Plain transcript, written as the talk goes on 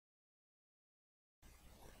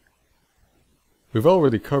We've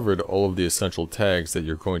already covered all of the essential tags that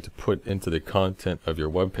you're going to put into the content of your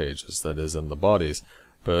web pages, that is, in the bodies,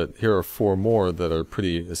 but here are 4 more that are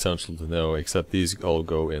pretty essential to know, except these all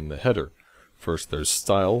go in the header. First there's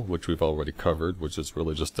style, which we've already covered, which is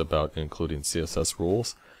really just about including CSS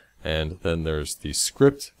rules. And then there's the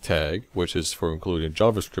script tag, which is for including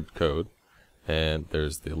JavaScript code. And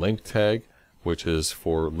there's the link tag, which is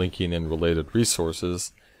for linking in related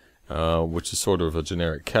resources, which is sort of a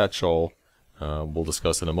generic catch-all. We'll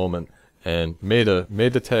discuss in a moment. And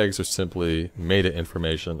meta tags are simply meta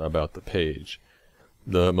information about the page.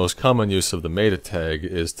 The most common use of the meta tag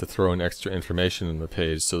is to throw in extra information in the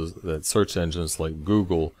page so that search engines like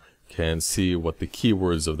Google can see what the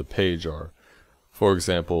keywords of the page are. For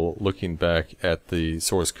example, looking back at the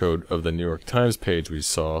source code of the New York Times page we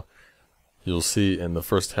saw, you'll see in the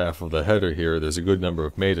first half of the header here there's a good number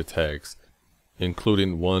of meta tags,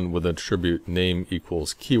 including one with an attribute name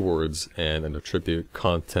equals keywords and an attribute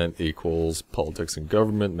content equals politics and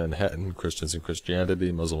government, Manhattan, Christians and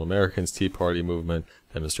Christianity, Muslim Americans, Tea Party movement,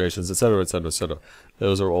 demonstrations, etc., etc., etc.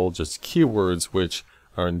 Those are all just keywords which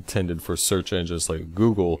are intended for search engines like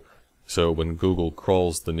Google, so when Google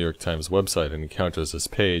crawls the New York Times website and encounters this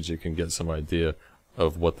page, it can get some idea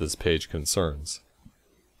of what this page concerns.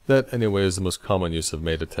 That, anyway, is the most common use of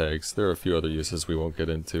meta tags. There are a few other uses we won't get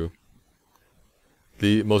into.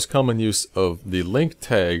 The most common use of the link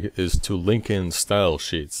tag is to link in style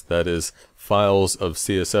sheets, that is, files of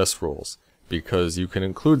CSS rules, because you can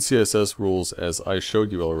include CSS rules, as I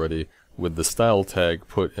showed you already, with the style tag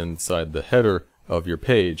put inside the header of your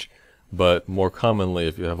page, but more commonly,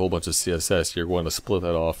 if you have a whole bunch of CSS, you're going to split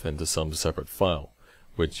that off into some separate file,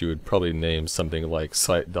 which you would probably name something like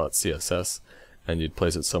site.css, and you'd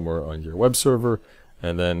place it somewhere on your web server,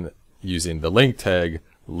 and then using the link tag,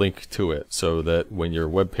 link to it, so that when your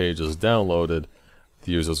web page is downloaded,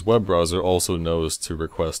 the user's web browser also knows to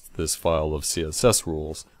request this file of CSS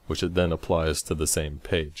rules, which it then applies to the same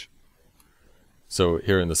page. So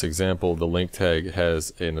here in this example, the link tag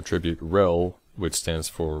has an attribute rel, which stands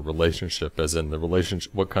for relationship, as in the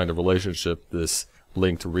relationship, what kind of relationship this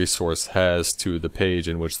linked resource has to the page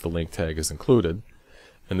in which the link tag is included.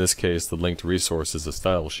 In this case, the linked resource is a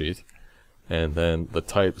style sheet. And then the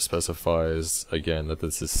type specifies, again, that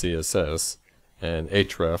this is CSS, and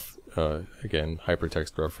href, again,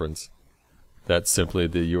 hypertext reference, that's simply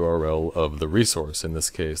the URL of the resource, in this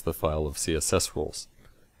case, the file of CSS rules.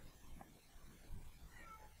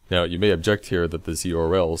 Now, you may object here that this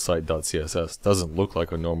URL, site.css, doesn't look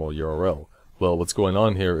like a normal URL. Well, what's going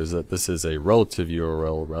on here is that this is a relative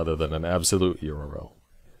URL rather than an absolute URL.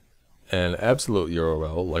 An absolute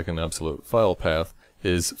URL, like an absolute file path,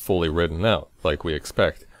 is fully written out, like we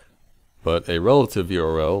expect. But a relative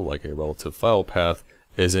URL, like a relative file path,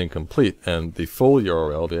 is incomplete, and the full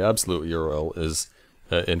URL, the absolute URL, is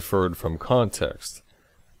inferred from context.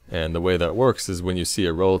 And the way that works is when you see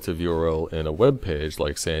a relative URL in a web page,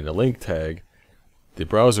 like say in a link tag, the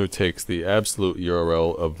browser takes the absolute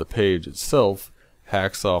URL of the page itself,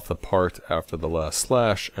 hacks off the part after the last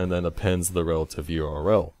slash, and then appends the relative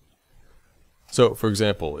URL. So, for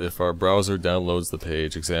example, if our browser downloads the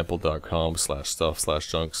page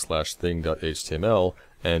example.com/stuff/junk/thing.html,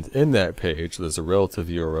 and in that page there's a relative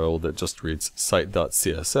URL that just reads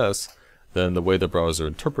site.css, then the way the browser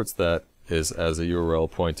interprets that is as a URL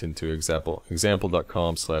pointing to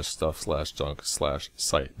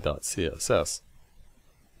example.com/stuff/junk/site.css.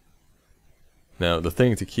 Now, the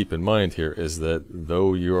thing to keep in mind here is that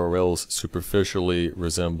though URLs superficially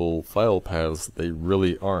resemble file paths, they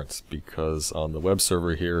really aren't, because on the web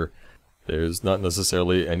server here, there's not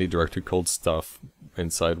necessarily any directory called stuff,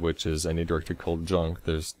 inside which is any directory called junk.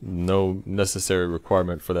 There's no necessary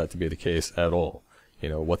requirement for that to be the case at all. You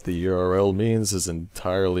know, what the URL means is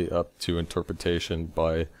entirely up to interpretation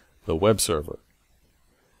by the web server.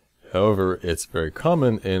 However, it's very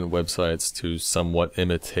common in websites to somewhat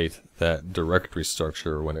imitate that directory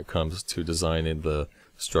structure when it comes to designing the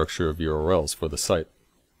structure of URLs for the site.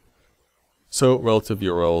 So relative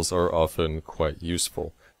URLs are often quite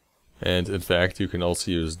useful. And in fact, you can also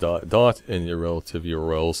use ... in your relative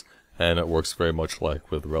URLs, and it works very much like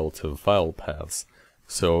with relative file paths.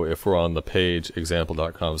 So if we're on the page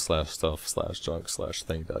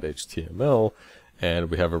example.com/stuff/junk/thing.html,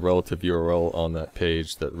 and we have a relative URL on that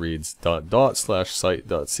page that reads ...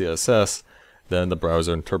 /site.css, then the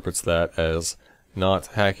browser interprets that as not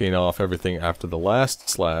hacking off everything after the last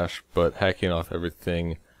slash, but hacking off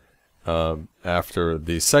everything after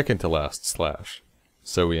the second to last slash.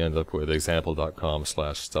 So we end up with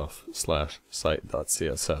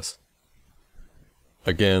example.com/stuff/site.css.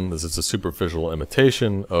 Again, this is a superficial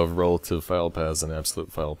imitation of relative file paths and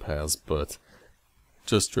absolute file paths, but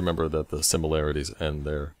just remember that the similarities end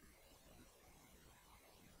there.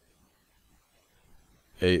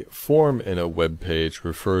 A form in a web page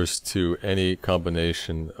refers to any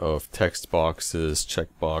combination of text boxes,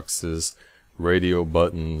 checkboxes, radio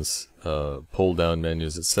buttons, pull-down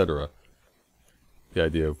menus, etc. The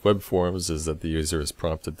idea of web forms is that the user is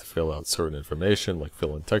prompted to fill out certain information, like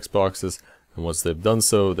fill in text boxes, and once they've done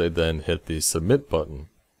so, they then hit the submit button.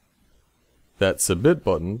 That submit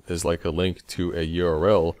button is like a link to a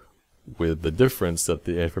URL, with the difference that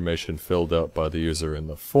the information filled out by the user in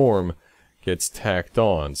the form gets tacked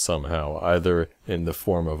on somehow, either in the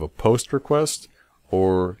form of a post request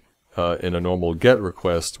or in a normal GET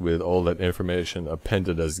request with all that information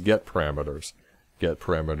appended as GET parameters. GET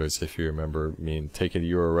parameters, if you remember, mean take a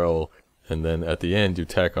URL and then at the end you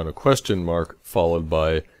tack on a question mark followed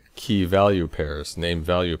by key value pairs, name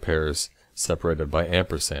value pairs separated by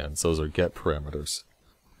ampersands. Those are GET parameters.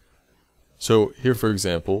 So here, for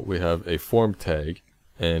example, we have a form tag,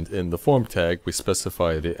 and in the form tag we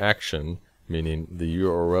specify the action, meaning the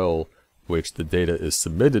URL which the data is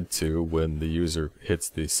submitted to when the user hits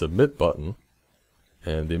the submit button,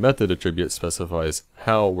 and the method attribute specifies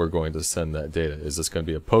how we're going to send that data. Is this going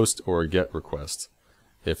to be a post or a GET request?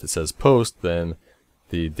 If it says post, then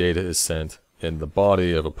the data is sent in the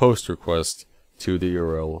body of a post request to the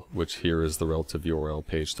URL, which here is the relative URL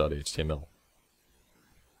page.html.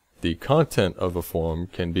 The content of a form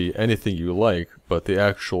can be anything you like, but the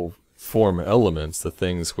actual form elements, the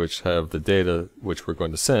things which have the data which we're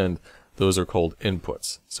going to send, those are called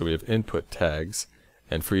inputs. So we have input tags,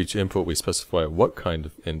 and for each input we specify what kind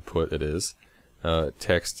of input it is.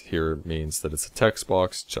 Text here means that it's a text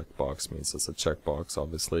box, checkbox means it's a checkbox,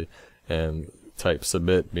 obviously, and type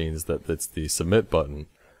submit means that it's the submit button,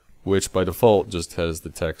 which by default just has the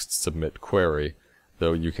text submit query,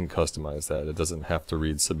 though you can customize that. It doesn't have to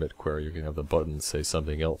read submit query, you can have the button say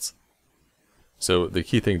something else. So the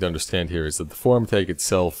key thing to understand here is that the form tag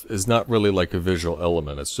itself is not really like a visual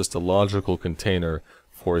element, it's just a logical container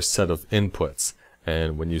for a set of inputs,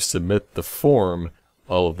 and when you submit the form,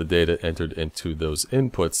 all of the data entered into those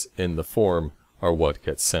inputs in the form are what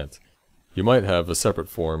gets sent. You might have a separate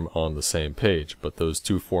form on the same page, but those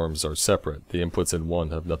two forms are separate. The inputs in one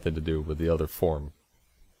have nothing to do with the other form.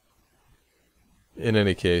 In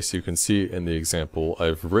any case, you can see in the example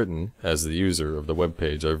I've written, as the user of the web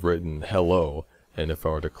page, I've written hello, and if I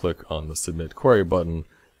were to click on the submit query button,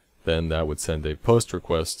 then that would send a post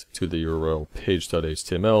request to the URL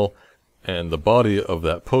page.html, and the body of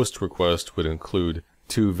that post request would include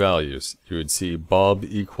two values. You would see Bob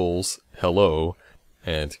equals hello,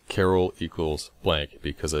 and Carol equals blank,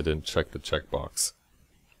 because I didn't check the checkbox.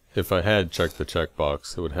 If I had checked the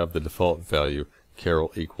checkbox, it would have the default value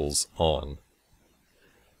Carol equals on.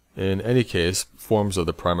 In any case, forms are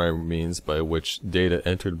the primary means by which data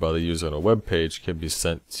entered by the user on a web page can be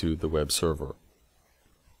sent to the web server.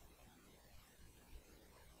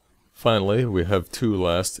 Finally, we have two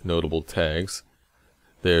last notable tags.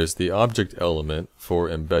 There's the object element for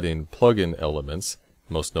embedding plugin elements,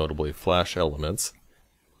 most notably Flash elements.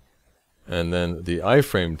 And then the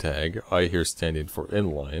iframe tag, I here standing for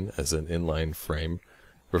inline, as an inline frame,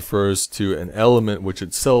 refers to an element which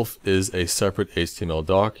itself is a separate HTML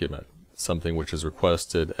document, something which is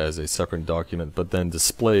requested as a separate document but then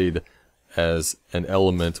displayed as an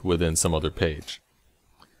element within some other page.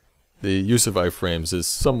 The use of iframes is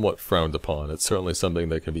somewhat frowned upon. It's certainly something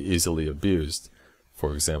that can be easily abused.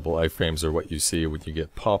 For example, iframes are what you see when you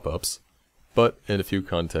get pop-ups, but in a few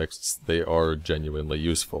contexts they are genuinely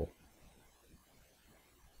useful.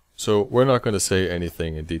 So we're not going to say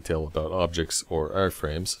anything in detail about objects or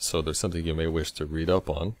iframes, so there's something you may wish to read up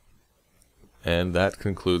on. And that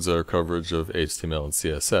concludes our coverage of HTML and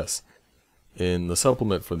CSS. In the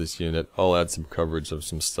supplement for this unit, I'll add some coverage of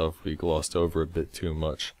some stuff we glossed over a bit too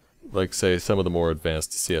much, like say some of the more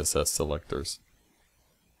advanced CSS selectors.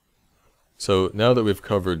 So now that we've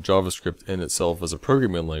covered JavaScript in itself as a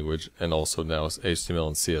programming language, and also now HTML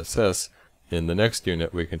and CSS, in the next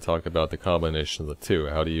unit we can talk about the combination of the two,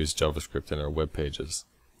 how to use JavaScript in our web pages.